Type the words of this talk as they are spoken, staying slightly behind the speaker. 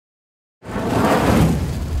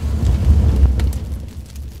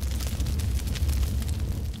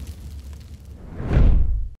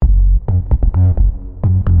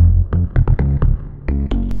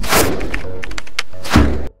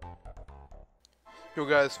Yo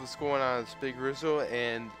guys, what's going on? It's Big Rizzo,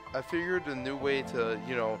 and I figured a new way to,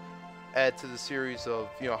 add to the series of,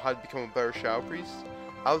 how to become a better Shadow Priest.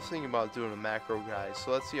 I was thinking about doing a macro, guys,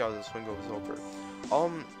 so let's see how this one goes over.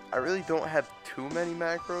 I really don't have too many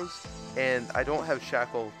macros, and I don't have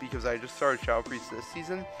Shackle because I just started Shadow Priest this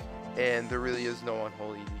season, and there really is no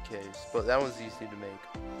unholy DKs, but that one's easy to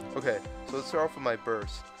make. Okay, so let's start off with my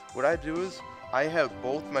burst. What I do is, I have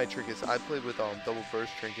both my trinkets. I play with double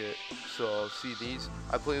burst trinket. So see these?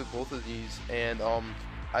 I play with both of these, and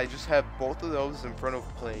I just have both of those in front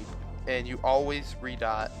of plague. And you always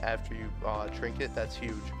redot after you trinket. That's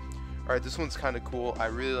huge. All right, this one's kind of cool. I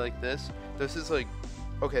really like this. This is like,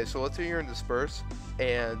 okay, so let's say you're in disperse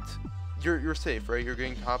and you're safe, right? You're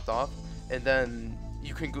getting topped off, and then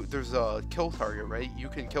you can go. There's a kill target, right? You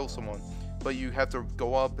can kill someone, but you have to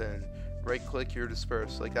go up and right click your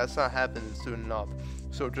disperse. Like, that's not happening soon enough.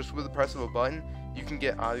 So just with the press of a button, you can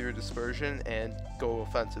get out of your dispersion and go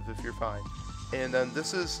offensive if you're fine. And then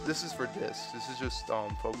this is for disc. This is just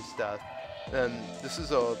focus death. And this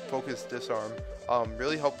is a focus disarm.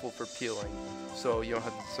 Really helpful for peeling. So you don't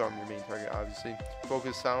have to disarm your main target, obviously.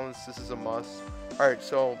 Focus silence. This is a must. All right.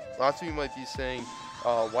 So lots of you might be saying,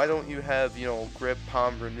 why don't you have grip,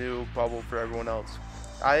 palm, renew, bubble for everyone else?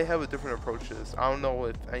 I have a different approach to this. I don't know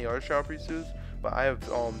if any other Shadow Priests do, but I have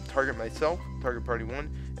target myself, target party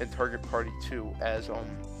 1, and target party 2 as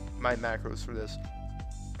my macros for this.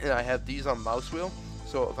 And I have these on mouse wheel.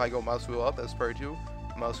 So if I go mouse wheel up, that's party 2.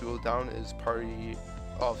 Mouse wheel down is party.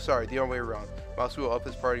 Oh, sorry, the other way around. Mouse wheel up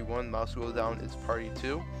is party 1. Mouse wheel down is party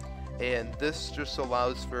 2. And this just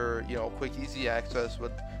allows for quick, easy access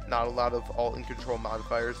with not a lot of alt and control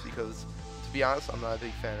modifiers, because to be honest, I'm not a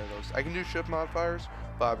big fan of those. I can do shift modifiers,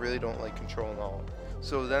 but I really don't like control and alt.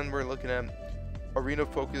 So then we're looking at arena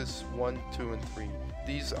focus 1, 2, and 3.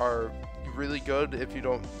 These are really good if you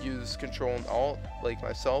don't use control and alt like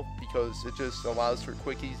myself, because it just allows for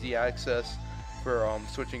quick, easy access for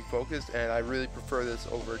switching focus, and I really prefer this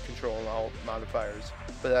over control and alt modifiers.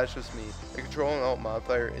 But that's just me. The control and alt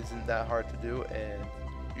modifier isn't that hard to do, and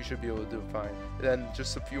you should be able to do it fine. And then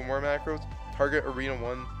just a few more macros: target arena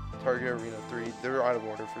 1, target arena 3. They're out of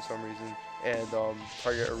order for some reason. And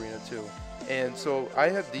target arena 2. And so I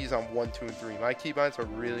have these on 1, 2, and 3. My keybinds are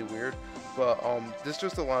really weird, but this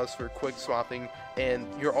just allows for quick swapping. And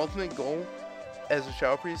your ultimate goal as a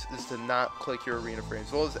Shadow Priest is to not click your arena frames.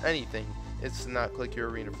 As well as anything, it's to not click your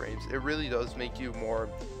arena frames. It really does make you more,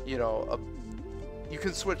 you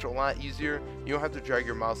can switch a lot easier. You don't have to drag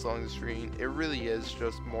your mouse along the screen. It really is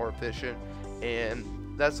just more efficient.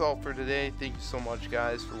 And that's all for today. Thank you so much,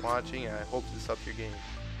 guys, for watching, and I hope this helped your game.